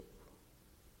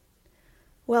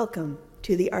Welcome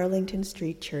to the Arlington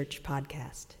Street Church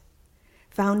podcast.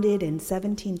 Founded in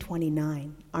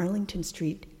 1729, Arlington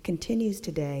Street continues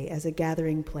today as a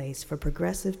gathering place for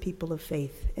progressive people of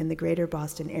faith in the greater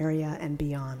Boston area and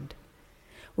beyond.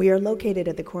 We are located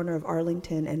at the corner of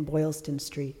Arlington and Boylston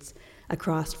Streets,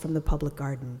 across from the Public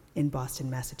Garden in Boston,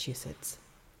 Massachusetts.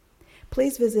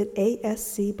 Please visit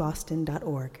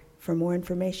ascboston.org for more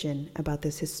information about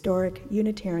this historic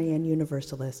Unitarian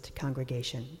Universalist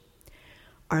congregation.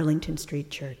 Arlington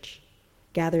Street Church,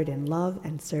 gathered in love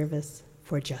and service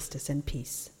for justice and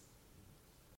peace.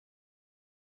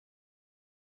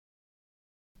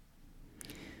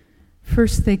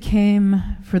 First they came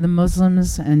for the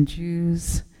Muslims and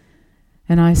Jews,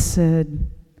 and I said,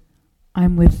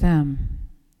 I'm with them,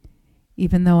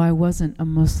 even though I wasn't a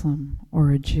Muslim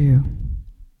or a Jew.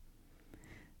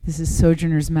 This is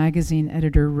Sojourners Magazine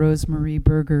editor Rosemarie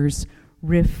Berger's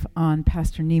riff on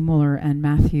Pastor Niemöller and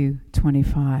Matthew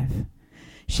 25.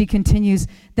 She continues,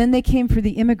 then they came for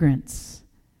the immigrants,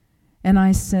 and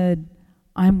I said,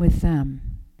 I'm with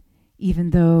them,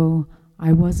 even though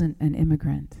I wasn't an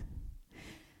immigrant.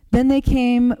 Then they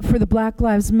came for the Black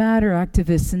Lives Matter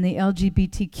activists and the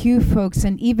LGBTQ folks,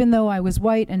 and even though I was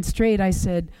white and straight, I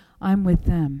said, I'm with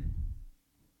them.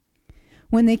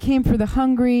 When they came for the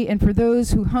hungry and for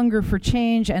those who hunger for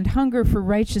change and hunger for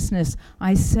righteousness,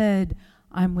 I said,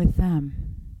 I'm with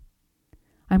them.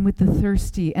 I'm with the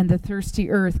thirsty and the thirsty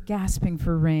earth gasping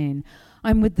for rain.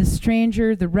 I'm with the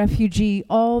stranger, the refugee,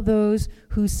 all those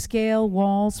who scale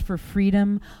walls for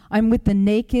freedom. I'm with the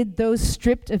naked, those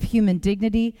stripped of human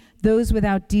dignity, those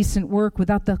without decent work,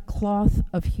 without the cloth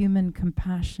of human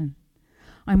compassion.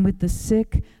 I'm with the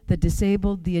sick, the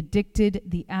disabled, the addicted,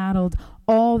 the addled,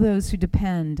 all those who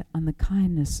depend on the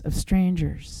kindness of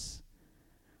strangers.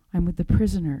 I'm with the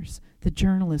prisoners, the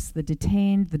journalists, the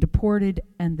detained, the deported,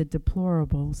 and the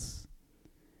deplorables.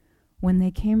 When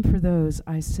they came for those,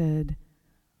 I said,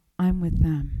 I'm with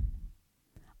them.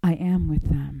 I am with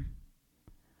them.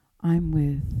 I'm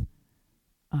with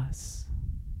us.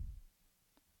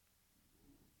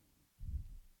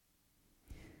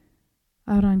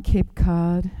 Out on Cape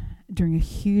Cod, during a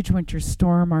huge winter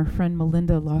storm, our friend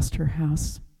Melinda lost her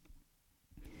house.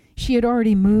 She had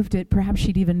already moved it, perhaps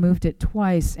she'd even moved it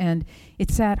twice, and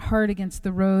it sat hard against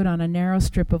the road on a narrow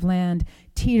strip of land,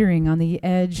 teetering on the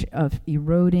edge of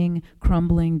eroding,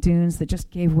 crumbling dunes that just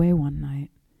gave way one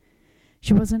night.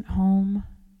 She wasn't home.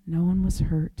 No one was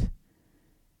hurt.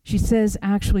 She says,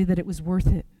 actually, that it was worth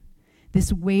it.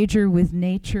 This wager with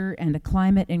nature and a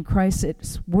climate in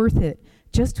crisis, worth it,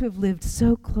 just to have lived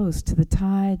so close to the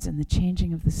tides and the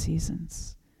changing of the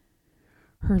seasons.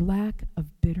 Her lack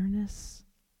of bitterness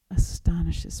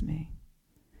astonishes me.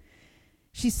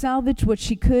 She salvaged what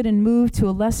she could and moved to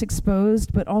a less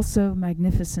exposed but also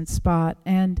magnificent spot.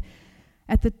 And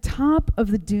at the top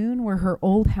of the dune where her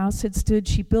old house had stood,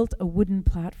 she built a wooden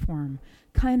platform,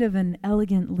 kind of an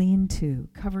elegant lean-to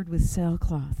covered with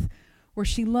sailcloth, where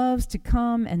she loves to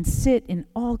come and sit in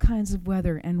all kinds of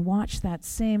weather and watch that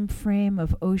same frame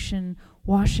of ocean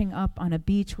washing up on a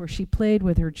beach where she played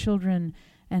with her children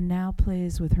and now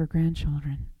plays with her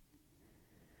grandchildren.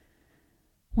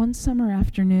 One summer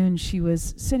afternoon, she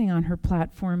was sitting on her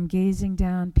platform, gazing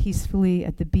down peacefully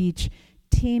at the beach,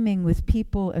 teeming with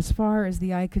people as far as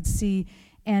the eye could see,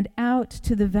 and out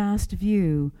to the vast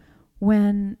view,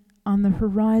 when on the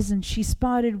horizon she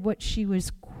spotted what she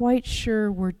was quite sure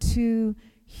were two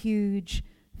huge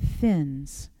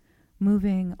fins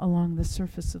moving along the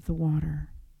surface of the water.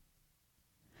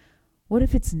 What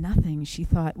if it's nothing, she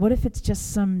thought? What if it's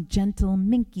just some gentle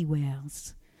minke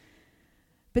whales?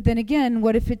 But then again,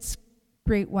 what if it's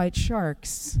great white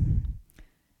sharks?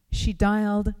 She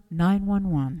dialed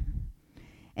 911.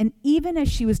 And even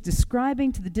as she was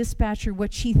describing to the dispatcher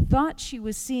what she thought she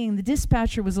was seeing, the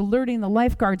dispatcher was alerting the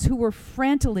lifeguards who were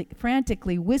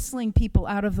frantically whistling people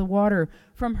out of the water.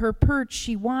 From her perch,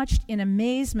 she watched in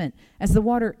amazement as the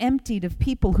water emptied of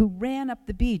people who ran up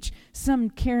the beach, some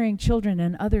carrying children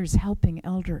and others helping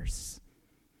elders.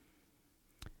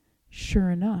 Sure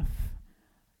enough,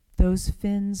 those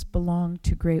fins belonged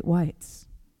to great whites,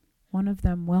 one of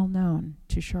them well known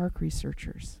to shark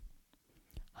researchers.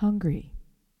 Hungry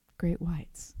great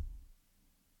whites.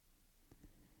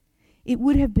 It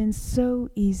would have been so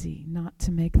easy not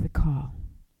to make the call,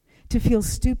 to feel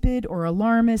stupid or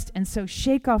alarmist and so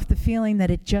shake off the feeling that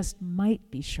it just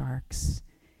might be sharks.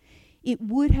 It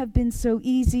would have been so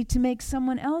easy to make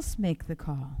someone else make the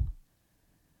call.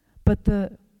 But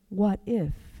the what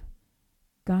if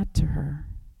got to her.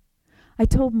 I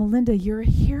told Melinda, you're a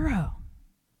hero.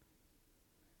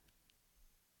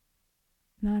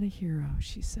 Not a hero,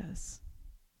 she says.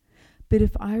 But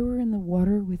if I were in the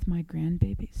water with my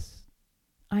grandbabies,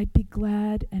 I'd be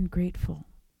glad and grateful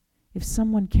if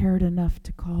someone cared enough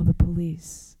to call the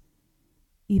police,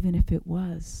 even if it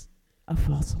was a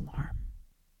false alarm.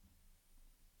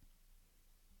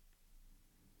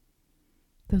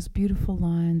 Those beautiful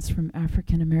lines from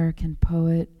African-American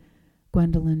poet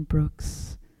Gwendolyn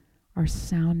Brooks are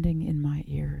sounding in my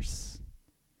ears.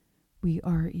 We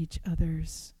are each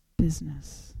other's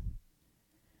business.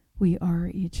 We are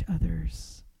each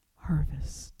other's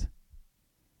harvest.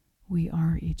 We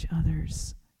are each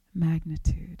other's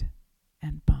magnitude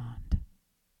and bond.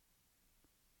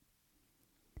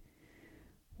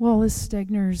 Wallace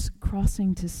Stegner's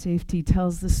Crossing to Safety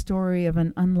tells the story of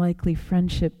an unlikely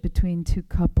friendship between two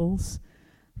couples,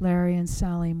 Larry and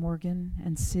Sally Morgan,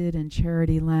 and Sid and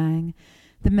Charity Lang.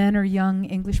 The men are young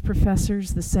English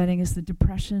professors. The setting is the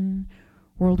Depression,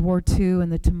 World War II,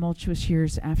 and the tumultuous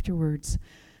years afterwards.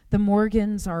 The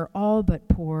Morgans are all but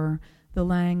poor. The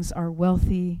Langs are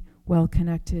wealthy,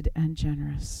 well-connected, and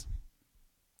generous.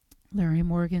 Larry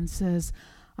Morgan says,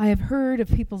 I have heard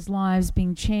of people's lives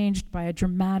being changed by a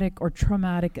dramatic or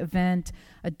traumatic event,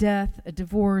 a death, a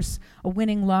divorce, a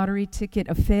winning lottery ticket,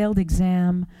 a failed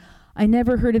exam. I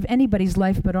never heard of anybody's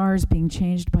life but ours being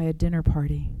changed by a dinner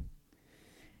party.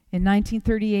 In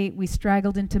 1938, we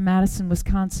straggled into Madison,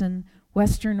 Wisconsin,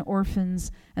 Western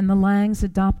orphans, and the Langs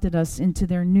adopted us into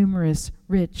their numerous,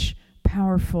 rich,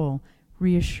 powerful,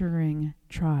 reassuring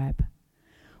tribe.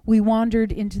 We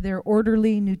wandered into their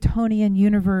orderly Newtonian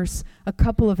universe, a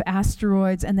couple of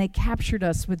asteroids, and they captured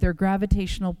us with their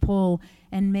gravitational pull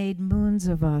and made moons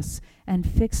of us and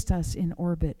fixed us in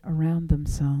orbit around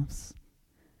themselves.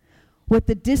 What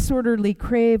the disorderly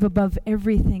crave above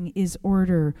everything is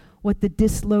order. What the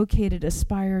dislocated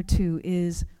aspire to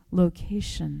is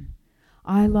location.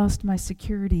 I lost my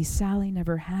security. Sally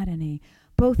never had any.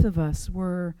 Both of us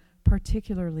were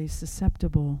particularly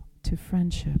susceptible to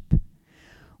friendship.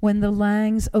 When the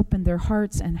Langs opened their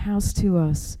hearts and house to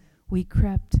us, we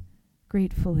crept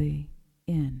gratefully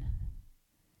in.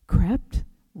 Crept?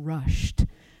 Rushed.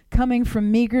 Coming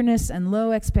from meagerness and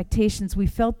low expectations, we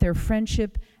felt their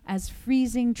friendship as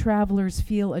freezing travelers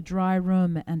feel a dry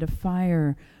room and a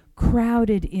fire,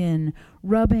 crowded in,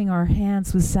 rubbing our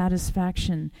hands with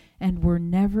satisfaction, and were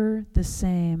never the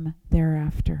same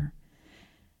thereafter.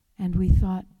 And we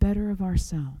thought better of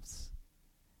ourselves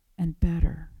and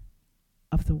better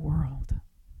of the world.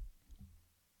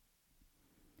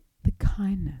 The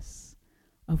kindness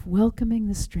of welcoming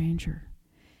the stranger,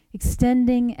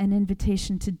 extending an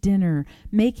invitation to dinner,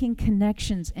 making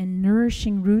connections and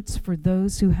nourishing roots for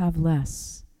those who have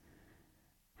less.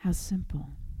 How simple.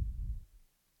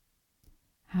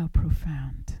 How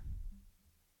profound.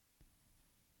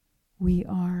 We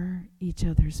are each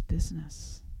other's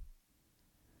business.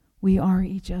 We are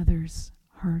each other's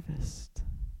harvest.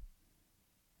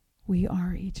 We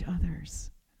are each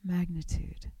other's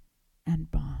magnitude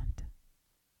and bond.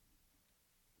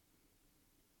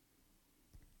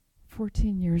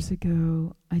 14 years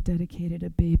ago, I dedicated a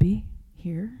baby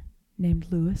here named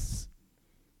Louis.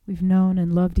 We've known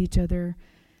and loved each other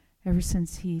ever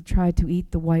since he tried to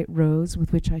eat the white rose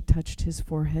with which I touched his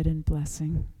forehead in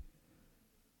blessing.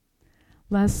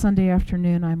 Last Sunday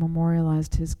afternoon, I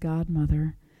memorialized his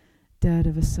godmother, dead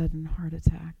of a sudden heart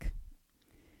attack.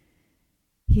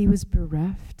 He was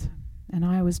bereft, and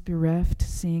I was bereft,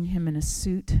 seeing him in a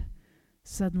suit,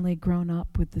 suddenly grown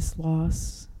up with this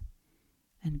loss,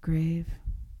 and grave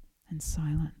and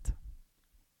silent.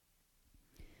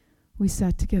 We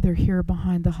sat together here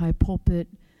behind the high pulpit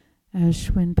as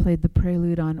Schwinn played the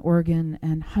prelude on organ,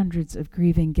 and hundreds of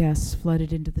grieving guests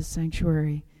flooded into the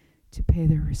sanctuary to pay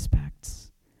their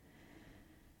respects.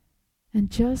 And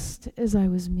just as I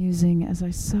was musing, as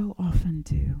I so often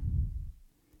do,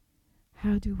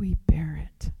 how do we bear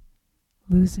it,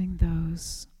 losing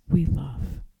those we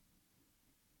love?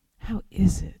 How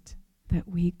is it that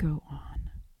we go on?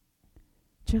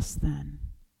 Just then,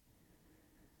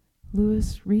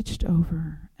 Louis reached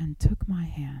over and took my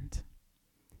hand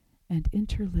and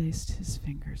interlaced his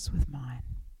fingers with mine.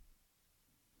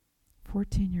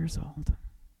 14 years old.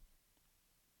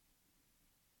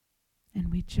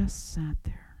 And we just sat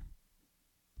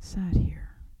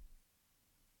here,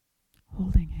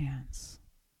 holding hands.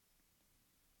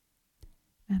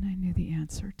 And I knew the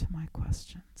answer to my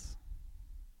questions.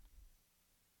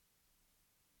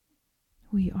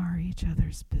 We are each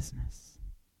other's business.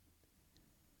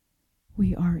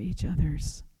 We are each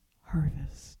other's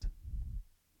harvest.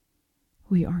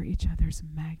 We are each other's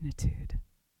magnitude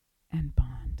and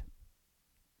bond.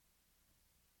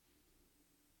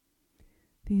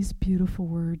 These beautiful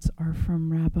words are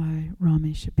from Rabbi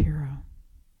Rami Shapiro.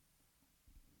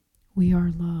 We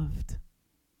are loved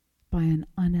by an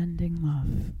unending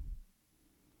love.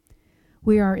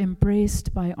 We are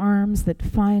embraced by arms that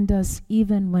find us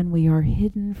even when we are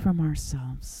hidden from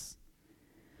ourselves.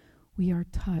 We are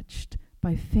touched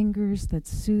by fingers that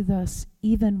soothe us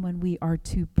even when we are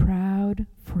too proud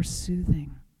for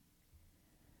soothing.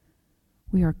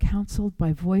 We are counseled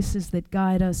by voices that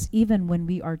guide us even when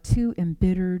we are too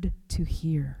embittered to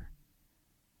hear.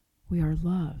 We are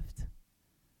loved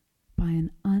by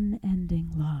an unending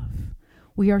love.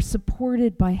 We are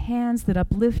supported by hands that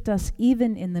uplift us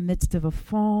even in the midst of a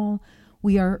fall.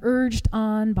 We are urged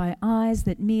on by eyes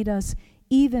that meet us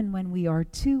even when we are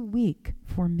too weak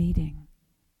for meeting.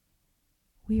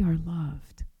 We are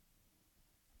loved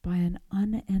by an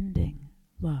unending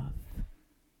love.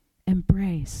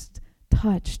 Embraced,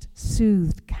 touched,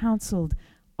 soothed, counseled.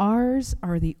 Ours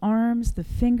are the arms, the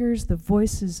fingers, the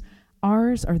voices.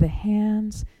 Ours are the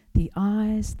hands, the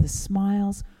eyes, the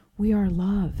smiles. We are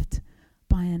loved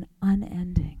by an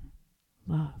unending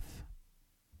love.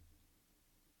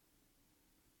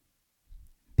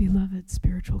 Beloved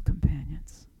spiritual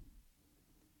companions,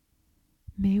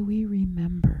 may we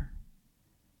remember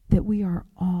that we are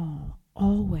all,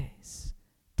 always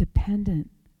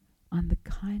dependent on the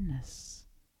kindness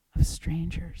of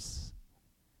strangers.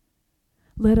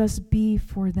 Let us be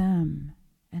for them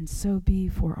and so be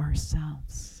for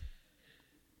ourselves.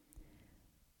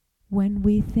 When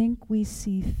we think we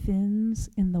see fins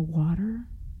in the water,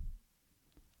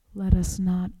 let us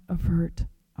not avert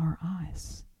our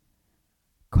eyes.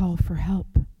 Call for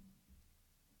help.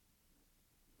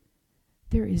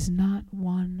 There is not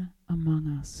one among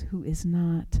us who is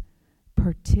not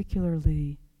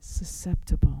particularly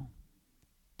susceptible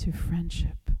to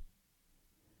friendship.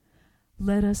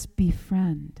 Let us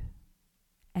befriend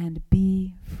and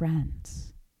be friends,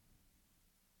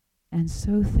 and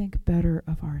so think better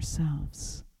of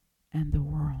ourselves and the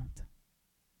world.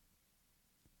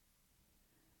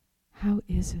 How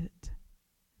is it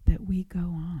that we go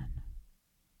on?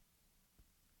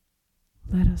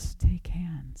 Let us take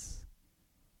hands,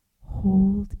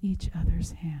 hold each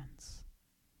other's hands,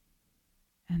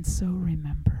 and so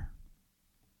remember,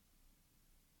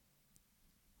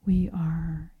 we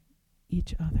are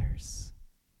each other's.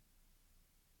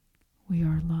 We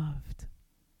are loved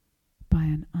by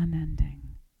an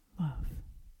unending love.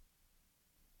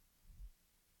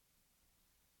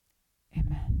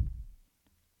 Amen.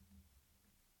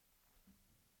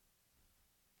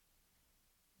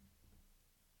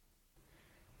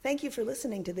 Thank you for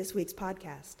listening to this week's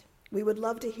podcast. We would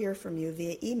love to hear from you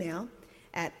via email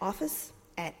at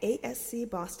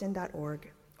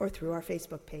office@ascboston.org or through our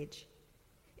Facebook page.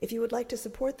 If you would like to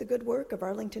support the good work of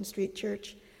Arlington Street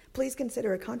Church, please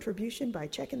consider a contribution by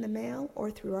check in the mail or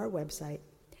through our website,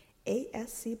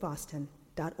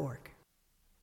 ascboston.org.